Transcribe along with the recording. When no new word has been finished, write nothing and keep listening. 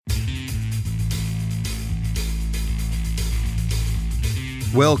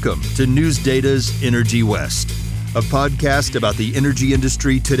Welcome to News Data's Energy West, a podcast about the energy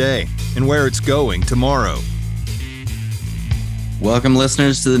industry today and where it's going tomorrow. Welcome,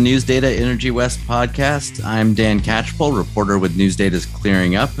 listeners, to the News Data Energy West podcast. I'm Dan Catchpole, reporter with News Data's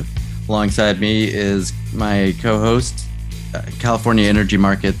Clearing Up. Alongside me is my co-host, California Energy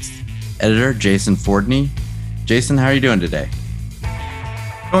Markets editor, Jason Fordney. Jason, how are you doing today?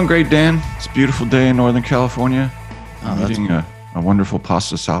 Doing great, Dan. It's a beautiful day in Northern California. I'm eating a wonderful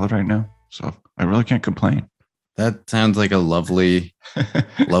pasta salad right now, so I really can't complain. That sounds like a lovely,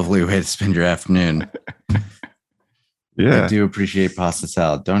 lovely way to spend your afternoon. Yeah. I do appreciate pasta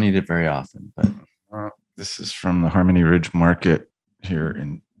salad. Don't eat it very often, but this is from the Harmony Ridge Market here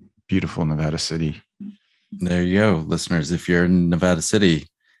in beautiful Nevada City. There you go, listeners. If you're in Nevada City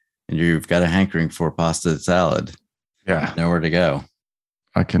and you've got a hankering for pasta salad, yeah, nowhere to go.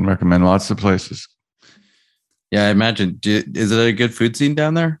 I can recommend lots of places. Yeah, I imagine. Is it a good food scene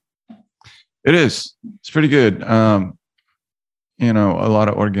down there? It is. It's pretty good. A lot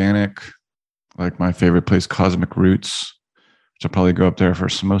of organic, like my favorite place, Cosmic Roots, which I'll probably go up there for a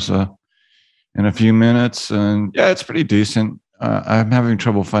samosa in a few minutes. And yeah, it's pretty decent. I'm having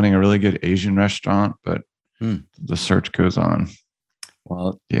trouble finding a really good Asian restaurant, but the search goes on.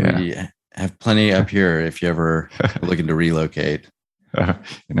 Well, yeah, we have plenty up here if you ever looking to relocate. You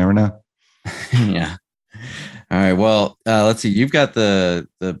never know. Yeah. All right. Well, let's see. You've got the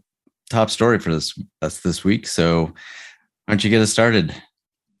top story for this week. So why don't you get us started?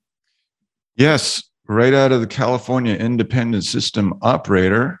 Yes, right out of the California Independent System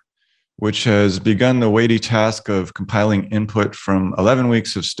Operator, which has begun the weighty task of compiling input from 11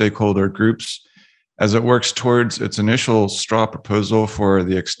 weeks of stakeholder groups as it works towards its initial straw proposal for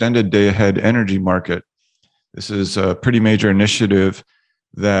the extended day-ahead energy market. This is a pretty major initiative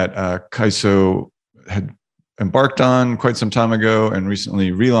that CAISO had embarked on quite some time ago and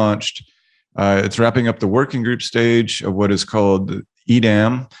recently relaunched. It's wrapping up the working group stage of what is called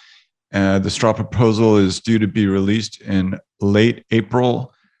EDAM. The straw proposal is due to be released in late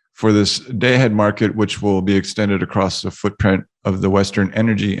April for this day-ahead market, which will be extended across the footprint of the Western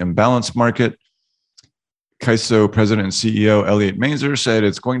Energy Imbalance Market. CAISO President and CEO Elliot Mainzer said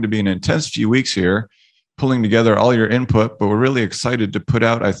it's going to be an intense few weeks here, pulling together all your input, but we're really excited to put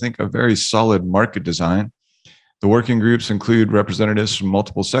out, I think, a very solid market design. The working groups include representatives from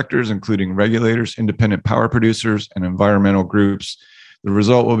multiple sectors, including regulators, independent power producers, and environmental groups. The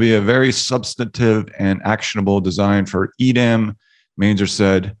result will be a very substantive and actionable design for EDAM, Mainzer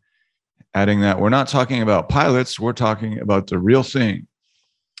said, adding that we're not talking about pilots, we're talking about the real thing.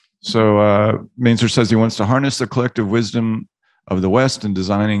 So Mainzer says he wants to harness the collective wisdom of the West in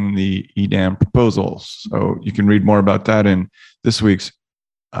designing the EDAM proposals. So you can read more about that in this week's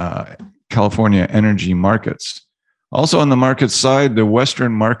California Energy Markets. Also on the market side, the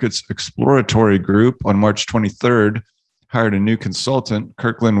Western Markets Exploratory Group on March 23rd hired a new consultant,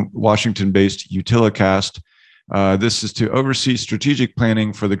 Kirkland, Washington-based Utilicast. This is to oversee strategic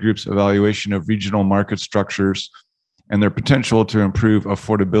planning for the group's evaluation of regional market structures and their potential to improve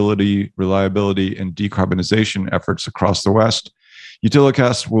affordability, reliability, and decarbonization efforts across the West.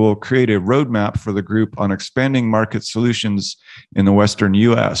 Utilicast will create a roadmap for the group on expanding market solutions in the Western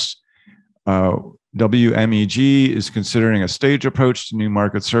U.S. WMEG is considering a staged approach to new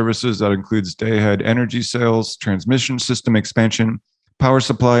market services that includes day-ahead energy sales, transmission system expansion, power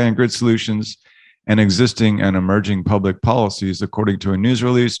supply and grid solutions, and existing and emerging public policies, according to a news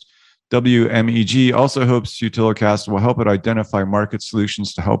release. WMEG also hopes Utilicast will help it identify market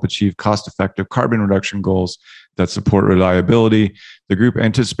solutions to help achieve cost-effective carbon reduction goals that support reliability. The group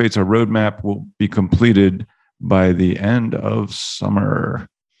anticipates a roadmap will be completed by the end of summer.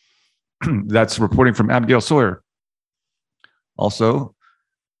 That's reporting from Abigail Sawyer. Also,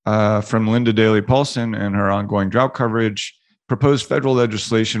 from Linda Daly Paulson and her ongoing drought coverage, proposed federal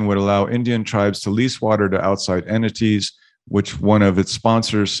legislation would allow Indian tribes to lease water to outside entities, which one of its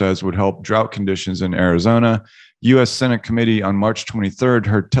sponsors says would help drought conditions in Arizona. U.S. Senate Committee on March 23rd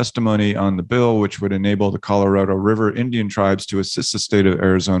heard testimony on the bill, which would enable the Colorado River Indian tribes to assist the state of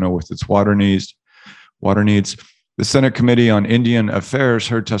Arizona with its water needs. The Senate Committee on Indian Affairs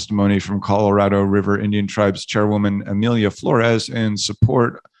heard testimony from Colorado River Indian Tribes Chairwoman Amelia Flores in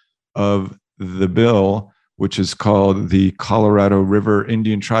support of the bill, which is called the Colorado River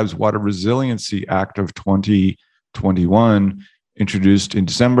Indian Tribes Water Resiliency Act of 2021, introduced in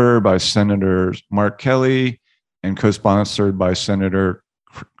December by Senators Mark Kelly and co-sponsored by Senator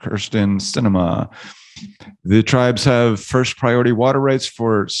Kirsten Sinema. The tribes have first priority water rights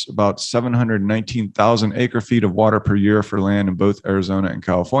for about 719,000 acre feet of water per year for land in both Arizona and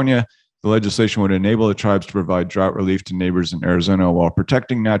California. The legislation would enable the tribes to provide drought relief to neighbors in Arizona while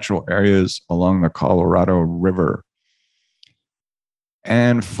protecting natural areas along the Colorado River.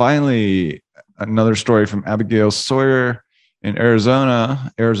 And finally, another story from Abigail Sawyer in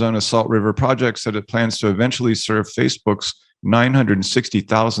Arizona. Arizona's Salt River Project said it plans to eventually serve Facebook's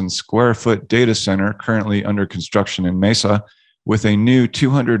 960,000 square foot data center currently under construction in Mesa with a new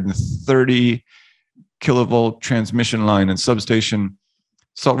 230 kilovolt transmission line and substation.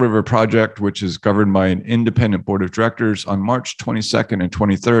 Salt River Project, which is governed by an independent board of directors, on March 22nd and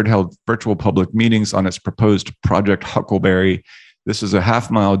 23rd held virtual public meetings on its proposed Project Huckleberry. This is a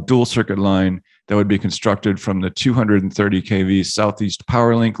half-mile dual-circuit line that would be constructed from the 230 kV Southeast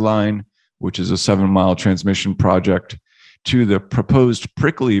Powerlink line, which is a 7-mile transmission project, to the proposed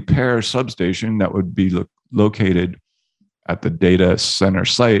Prickly Pear substation that would be located at the data center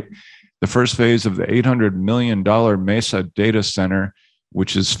site. The first phase of the $800 million Mesa data center,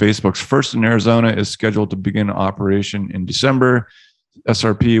 which is Facebook's first in Arizona, is scheduled to begin operation in December.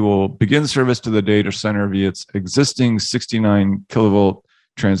 SRP will begin service to the data center via its existing 69 kilovolt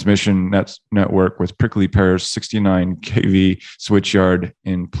transmission network with Prickly Pear's 69 kV switchyard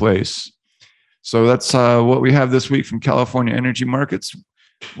in place. So that's what we have this week from California Energy Markets.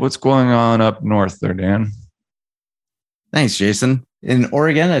 What's going on up north there, Dan? Thanks, Jason. In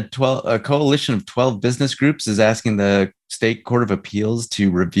Oregon, a coalition of 12 business groups is asking the State Court of Appeals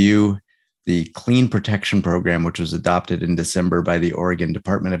to review the Clean Protection Program, which was adopted in December by the Oregon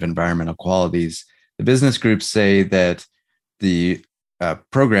Department of Environmental Qualities. The business groups say that the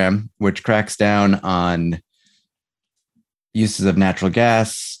program, which cracks down on uses of natural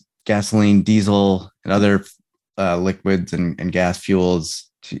gas, gasoline, diesel, and other liquids and gas fuels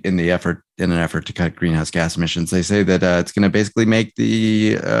in an effort to cut greenhouse gas emissions, they say that it's going to basically make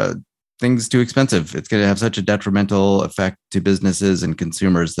the things too expensive. It's going to have such a detrimental effect to businesses and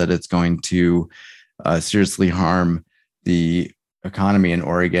consumers that it's going to seriously harm the economy in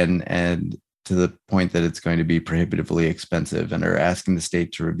Oregon, and to the point that it's going to be prohibitively expensive, and are asking the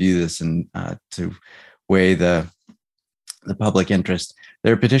state to review this and to weigh the public interest.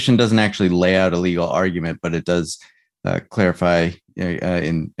 Their petition doesn't actually lay out a legal argument, but it does clarify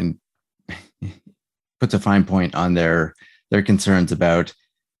and puts a fine point on their concerns about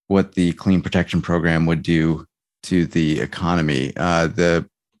what the Clean Protection Program would do to the economy. The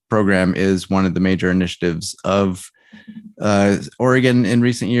program is one of the major initiatives of Oregon in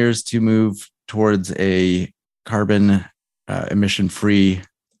recent years to move towards a carbon emission-free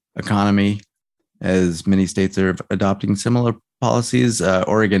economy, as many states are adopting similar policies.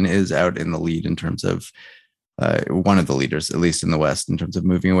 Oregon is out in the lead in terms of one of the leaders, at least in the West, in terms of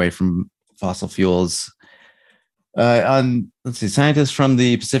moving away from fossil fuels. Scientists from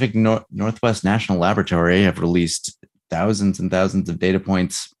the Pacific Northwest National Laboratory have released thousands and thousands of data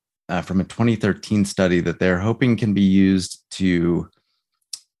points from a 2013 study that they're hoping can be used to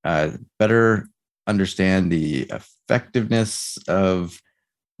better understand the effectiveness of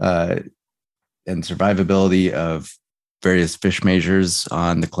and survivability of various fish measures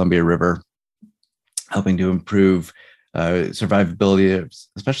on the Columbia River, helping to improve survivability,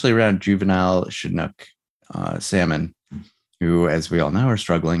 especially around juvenile Chinook salmon, who, as we all know, are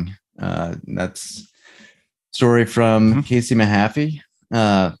struggling. That's a story from Casey Mahaffey.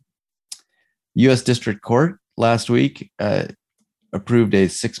 U.S. District Court last week approved a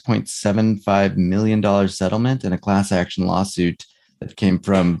 $6.75 million settlement in a class action lawsuit that came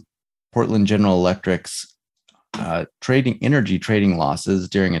from Portland General Electric's energy trading losses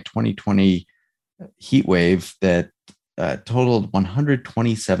during a 2020 heat wave that totaled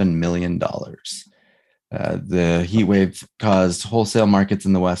 $127 million. The heat wave caused wholesale markets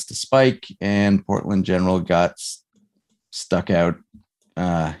in the West to spike, and Portland General got stuck out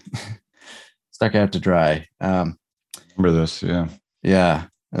to dry. Remember this? Yeah. Yeah.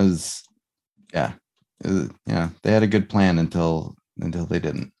 They had a good plan until they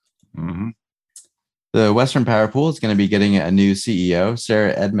didn't. Mm-hmm. The Western Power Pool is going to be getting a new CEO,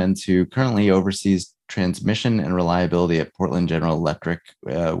 Sarah Edmonds, who currently oversees transmission and reliability at Portland General Electric,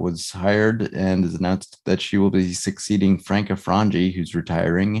 was hired and has announced that she will be succeeding Franca Frangi, who's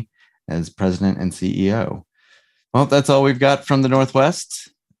retiring as president and CEO. Well, that's all we've got from the Northwest.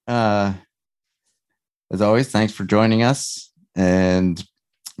 As always, thanks for joining us. And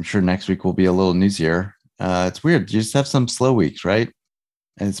I'm sure next week will be a little newsier. It's weird. You just have some slow weeks, right?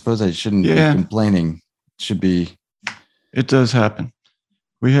 I suppose I shouldn't be complaining. It should be. It does happen.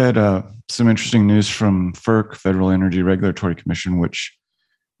 We had some interesting news from FERC, Federal Energy Regulatory Commission, which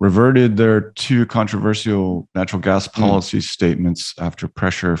reverted their two controversial natural gas policy statements after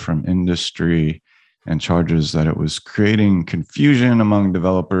pressure from industry and charges that it was creating confusion among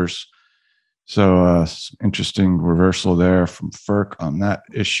developers. So interesting reversal there from FERC on that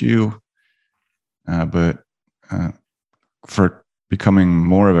issue. But FERC becoming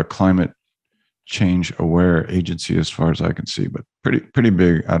more of a climate change aware agency as far as I can see, but pretty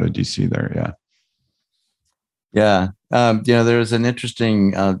big out of DC there. Yeah. Yeah. There's an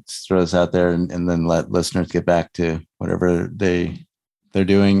interesting, I'll just throw this out there and then let listeners get back to whatever they're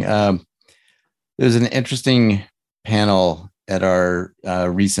doing. There's an interesting panel at our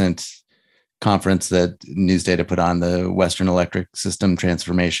recent conference that News Data put on, the Western Electric System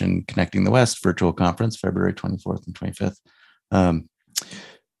Transformation Connecting the West virtual conference, February 24th and 25th.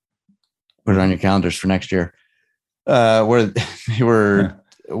 Put it on your calendars for next year. Where they were,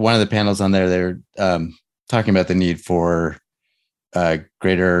 one of the panels on there, they're talking about the need for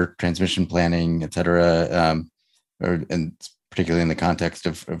greater transmission planning, et cetera, and particularly in the context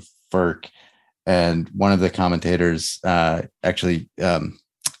of FERC. And one of the commentators, actually,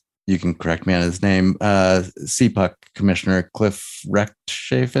 you can correct me on his name, CPUC Commissioner Cliff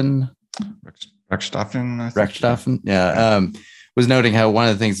Rechtschaffen, was noting how one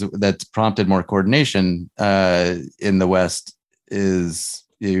of the things that's prompted more coordination in the West is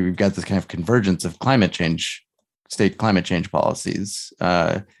you've got this kind of convergence of climate change, state climate change policies.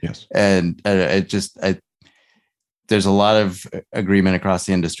 Yes. And there's a lot of agreement across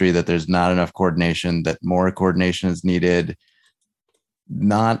the industry that there's not enough coordination, that more coordination is needed.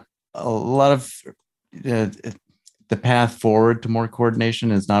 Not a lot of the path forward to more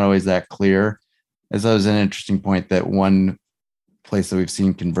coordination is not always that clear. As that was an interesting point, that one place that we've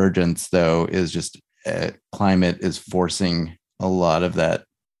seen convergence, though, is just climate is forcing a lot of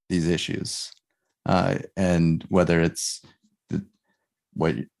these issues. And whether it's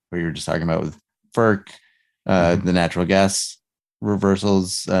what you're just talking about with FERC, the natural gas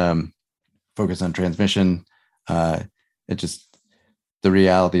reversals, focus on transmission, the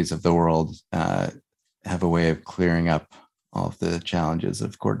realities of the world have a way of clearing up all of the challenges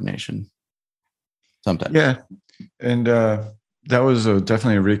of coordination sometimes. Yeah. And that was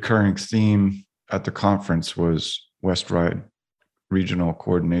definitely a recurring theme at the conference, was West-wide regional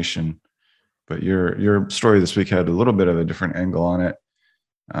coordination. But your story this week had a little bit of a different angle on it.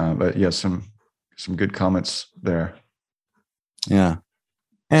 But yeah, some good comments there. Yeah.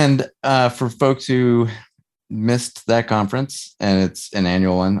 And for folks who missed that conference, and it's an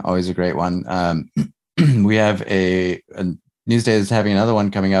annual one, always a great one, we have a News Day is having another one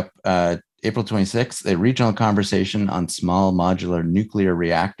coming up April 26th, a regional conversation on small modular nuclear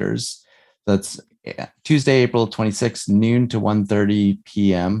reactors. That's Tuesday, April 26th, noon to 1:30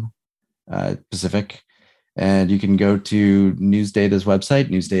 p.m. Pacific. And you can go to News Data's website,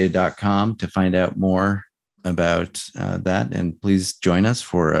 newsdata.com, to find out more about that. And please join us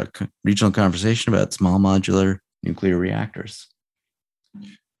for a regional conversation about small modular nuclear reactors.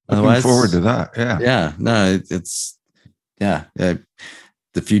 Looking forward to that. Yeah. Yeah. No,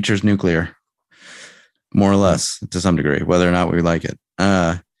 the future's nuclear, more or less, to some degree, whether or not we like it.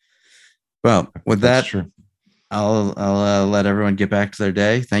 Well, with that, true. I'll let everyone get back to their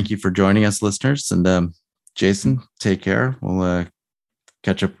day. Thank you for joining us, listeners. And Jason, take care. We'll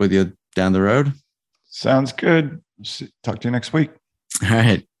catch up with you down the road. Sounds good. Talk to you next week. All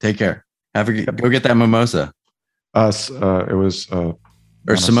right. Take care. Go get that mimosa. It was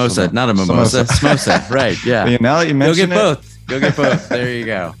or samosa, not a mimosa. Samosa. Right. Yeah. Now that you mentioned Go get both. There you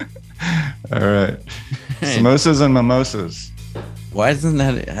go. All right. Samosas and mimosas. Why isn't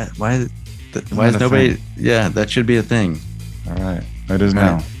that? Why is nobody? Thing? Yeah, that should be a thing. All right. It is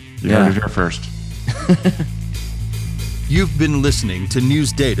now. You heard it here first. You've been listening to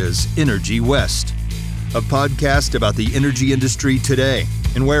News Data's Energy West, a podcast about the energy industry today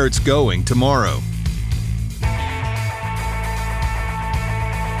and where it's going tomorrow.